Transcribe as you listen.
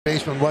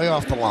Baseman way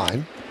off the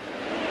line.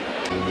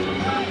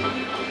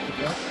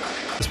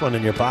 This one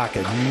in your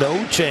pocket.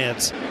 No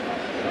chance.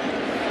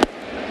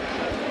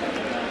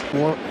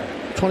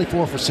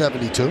 24 for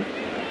 72.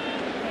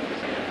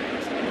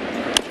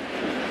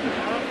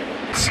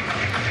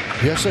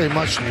 Yesterday,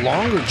 much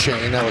longer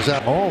chain. That was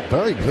that. Oh,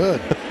 very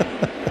good.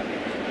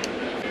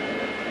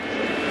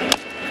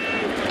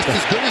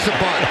 As good as a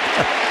bunt.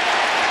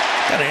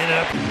 Gotta end it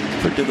up.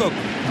 Verdugo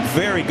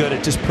very good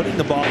at just putting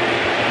the ball.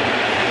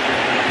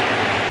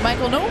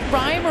 Michael, no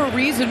rhyme or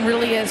reason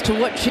really as to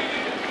what.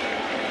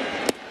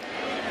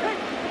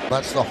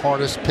 That's the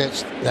hardest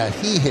pitch that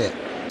he hit.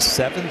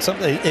 7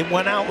 something. It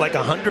went out like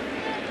 100.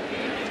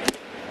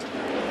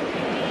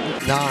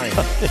 9.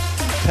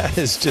 That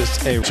is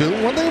just a.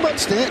 2. One thing about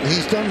Stanton,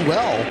 he's done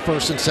well.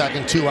 First and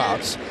second, 2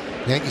 outs.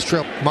 Yankees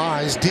trail.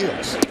 Mize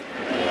deals.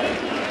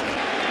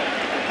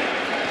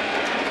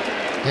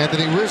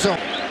 Anthony Rizzo.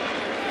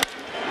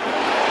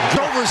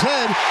 Over his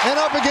head and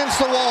up against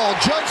the wall.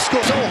 Judge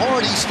scores so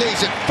hard he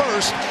stays at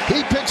first.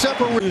 He picks up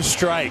a 2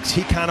 strikes.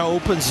 He kind of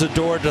opens the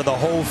door to the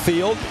whole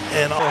field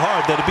and so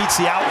hard that it beats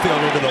the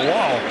outfielder to the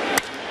wall.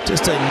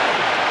 Just a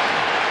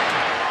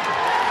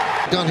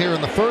done here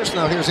in the first.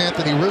 Now here's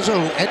Anthony Rizzo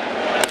and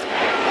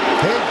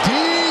hit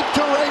deep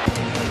to right.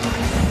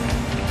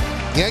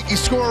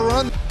 Yankees score a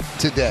run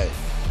today.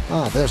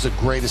 There's the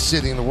greatest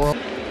city in the world.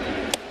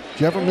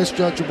 Did you ever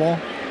misjudge a ball?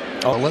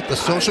 Oh, let the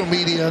social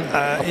media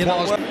you know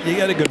what? You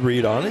got a good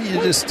read on it.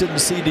 You just didn't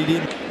see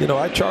it. You know,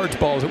 I charged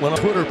balls that went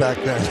on Twitter back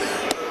then.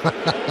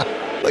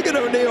 Look at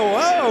O'Neill.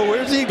 Wow,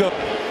 where's he go?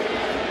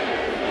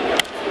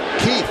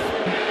 Keith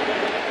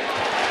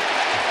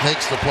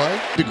makes the play.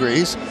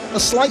 Degrees. A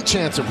slight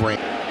chance of rain.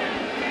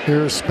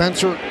 Here's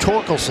Spencer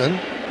Torkelson.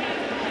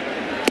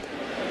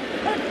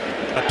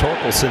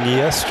 Torkelson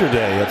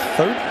yesterday, a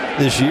third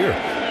this year.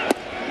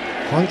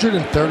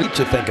 130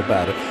 to think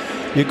about it.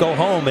 You go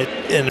home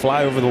and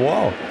fly over the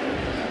wall.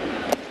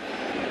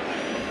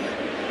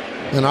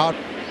 And out.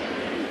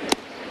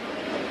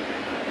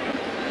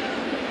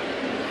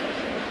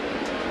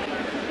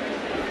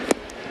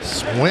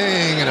 Swing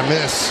and a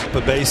miss.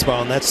 A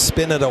baseball, and that's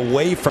spin it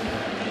away from.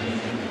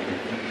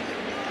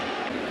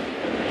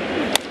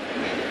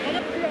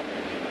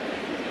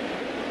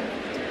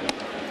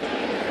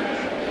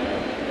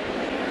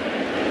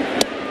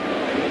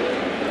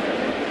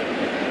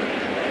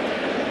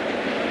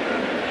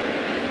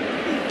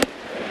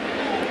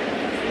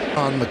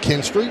 On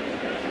McKinstry,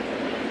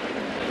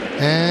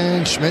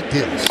 and Schmidt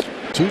deals.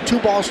 2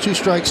 balls, 2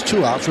 strikes,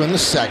 2 outs. We're in the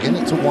second.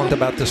 It's a 1.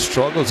 About the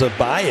struggles of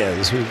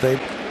Baez, who they.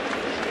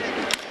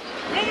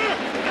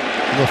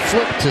 The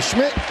flip to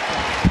Schmidt.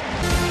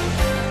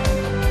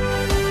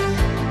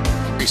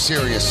 Be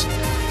serious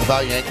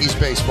about Yankees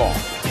baseball.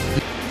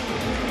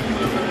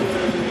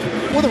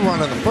 With a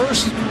run in the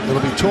first, it'll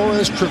be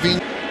Torres,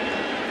 Trevino.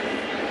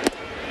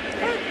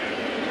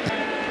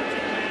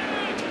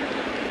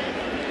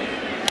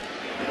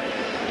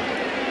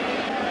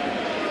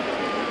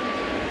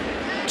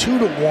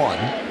 2-1,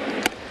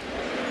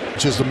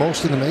 which is the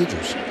most in the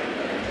majors.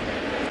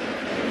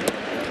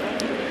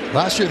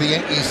 Last year the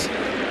Yankees,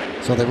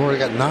 so they've already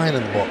got 9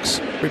 in the books.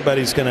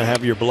 Everybody's going to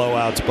have your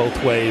blowouts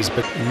both ways,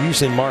 but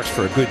usually marks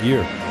for a good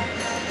year.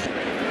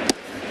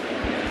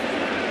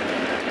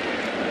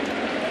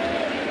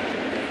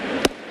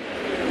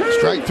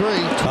 Strike 3.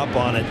 Up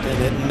on it,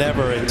 and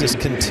it just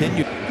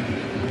continued.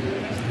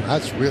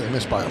 That's really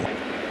missed by a lot.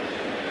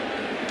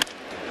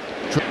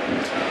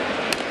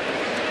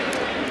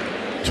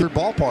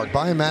 Ballpark.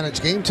 Buy and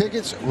manage game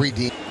tickets.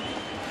 Redeem.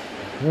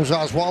 Here's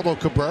Oswaldo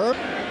Cabrera.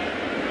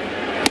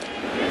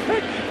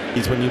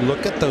 When you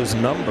look at those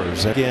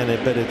numbers again,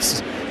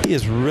 he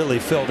has really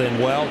filled in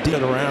well.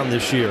 Did around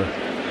this year,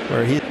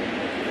 where he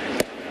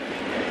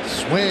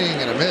swing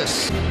and a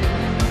miss.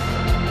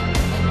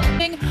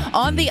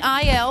 On the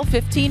IL,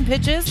 15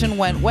 pitches and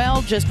went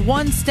well. Just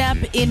 1 step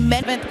in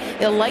Medved.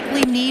 He'll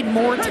likely need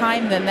more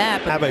time than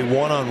that. Have a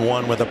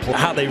one-on-one with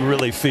how they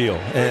really feel.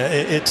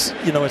 It's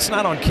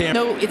not on camera.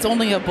 No, it's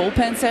only a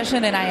bullpen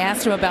session, and I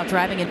asked him about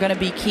driving. It's going to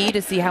be key to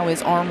see how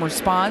his arm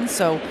responds.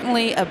 So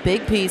only a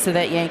big piece of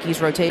that Yankees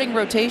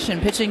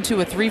rotation, pitching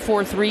to a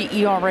 3.43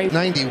 ERA.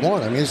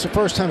 91. I mean, it's the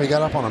first time he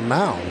got up on a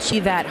mound. So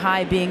that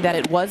high being that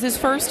it was his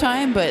first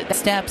time, but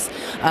steps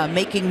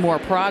making more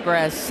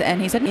progress. And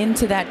he said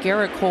into that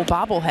Garrett Cole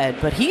bobblehead,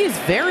 but he is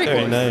very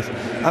nice.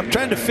 I'm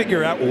trying to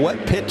figure out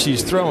what pitch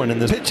he's throwing in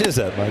this. Pitch is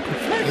that, Michael?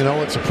 You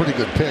know, it's a pretty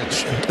good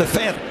pitch. The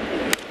fan.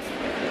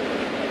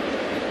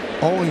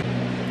 Owen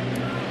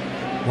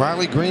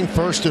Riley Green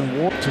first in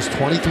WAR, just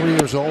 23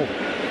 years old.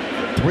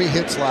 3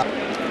 hits left.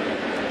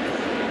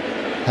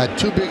 Had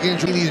 2 big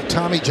injuries. He needed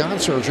Tommy John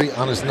surgery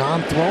on his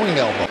non-throwing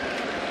elbow.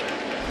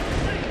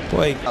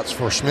 Boy, that's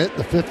for Schmidt.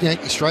 The 5th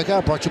Yankee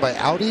strikeout brought to you by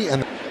Audi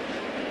and.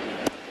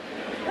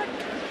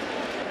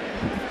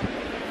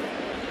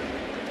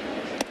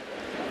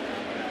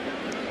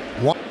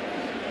 $1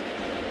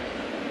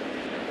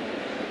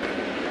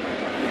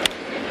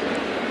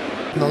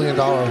 million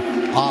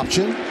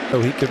option.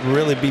 So he could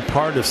really be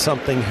part of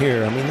something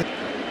here. I mean,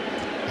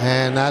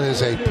 And that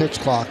is a pitch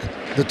clock.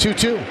 The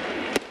 2-2.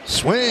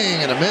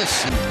 Swing and a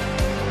miss.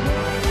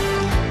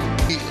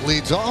 He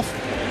leads off.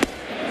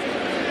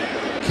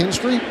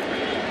 Kinstry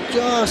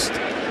just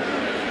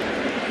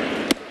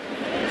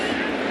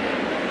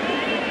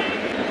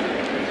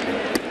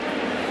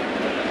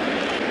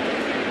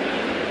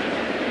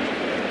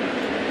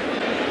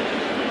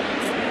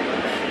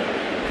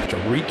to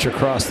reach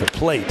across the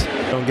plate.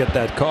 Don't get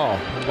that call.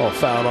 Ball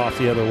fouled off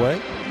the other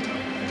way.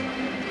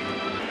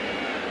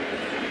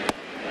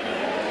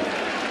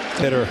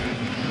 Hitter,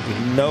 you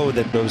know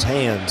that those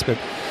hands, but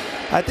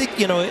I think,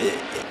 you know,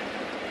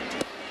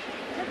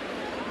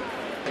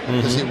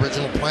 because the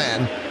original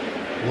plan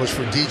was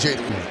for DJ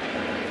to lead.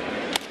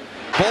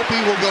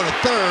 Volpe will go to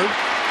third.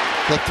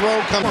 The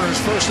throw comes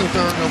first and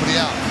third, nobody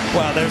out.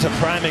 Wow, there's a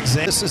prime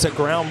example. This is a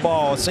ground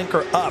ball,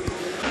 sinker up.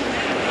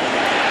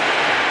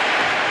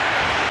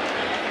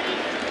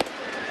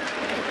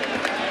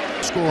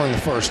 Score in the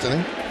first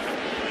inning.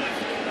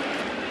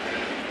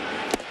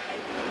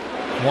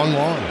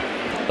 1-1.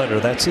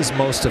 That's his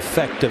most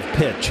effective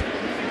pitch.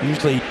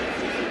 Usually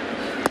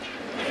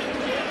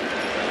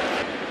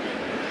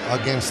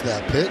against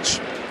that pitch.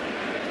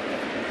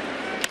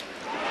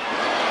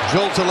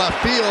 Jolt to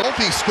left field.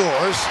 He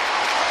scores.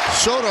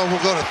 Soto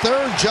will go to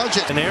third. Judge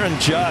it. And Aaron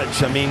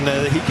Judge, I mean,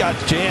 he got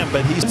jammed,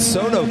 but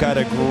Soto got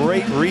a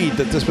great read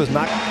that this was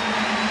not.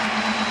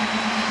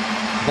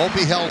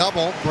 Volpe held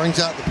double. Brings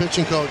out the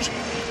pitching coach.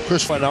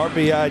 Chris. An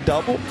RBI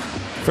double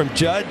from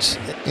Judge.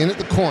 In at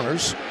the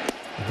corners.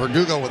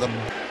 Verdugo with a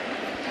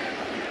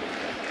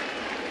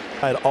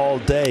all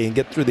day and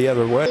get through the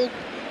other way.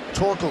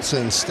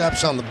 Torkelson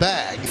steps on the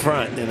bag.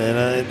 Front, and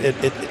then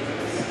it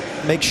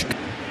makes you.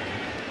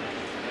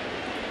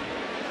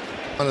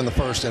 In the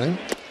first inning.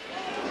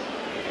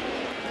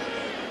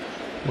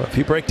 Well, if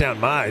you break down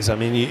Mize, I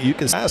mean, you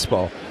can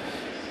fastball.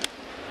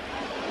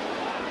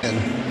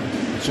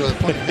 And so they're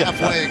playing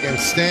halfway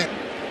against Stanton.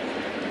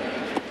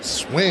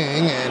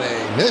 Swing and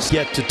a miss.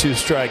 Get to 2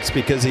 strikes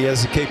because he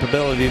has the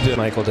capability to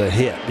Michael to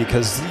hit,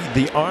 because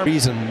the arm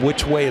reason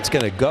which way it's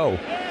going to go.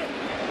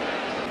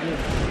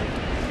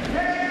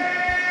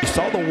 You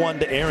saw the one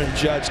to Aaron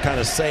Judge kind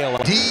of sail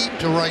deep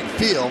to right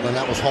field, and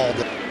that was hauled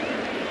in.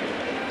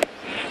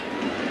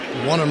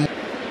 1-1.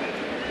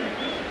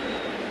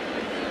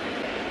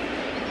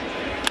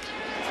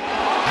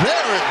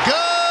 There it goes!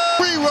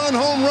 3-run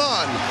home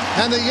run,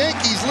 and the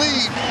Yankees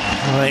lead.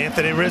 Well,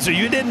 Anthony Rizzo,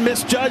 you didn't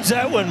misjudge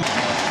that one.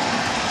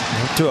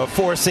 To a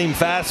 4-seam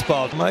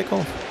fastball.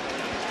 Michael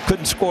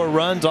couldn't score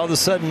runs. All of a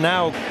sudden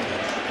now.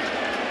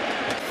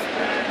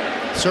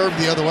 Served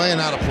the other way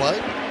and out of play.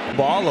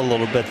 Ball a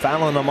little bit,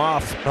 fouling him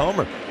off.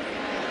 Homer.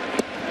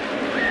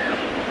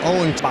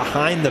 And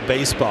behind the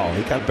baseball.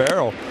 He got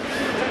barrel.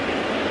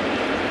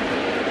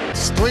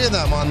 It's 3 of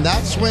them on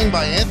that swing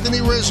by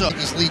Anthony Rizzo.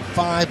 Yankees lead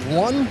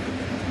 5-1.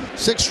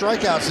 6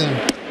 strikeouts in.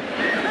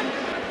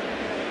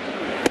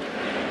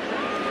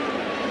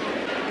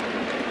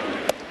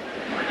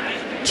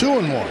 Two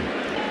and 1.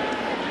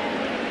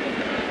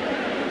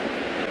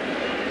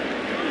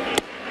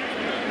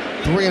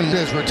 Three and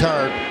is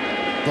retired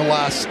the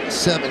last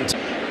 7.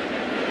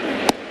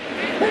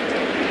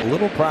 A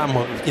little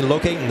problem in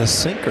locating the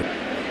sinker.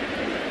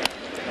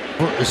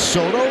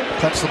 Soto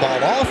cuts the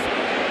ball off.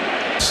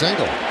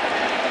 Single.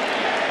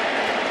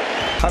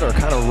 Cutter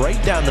kind of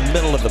right down the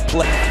middle of the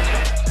plate.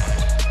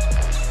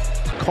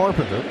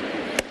 Carpenter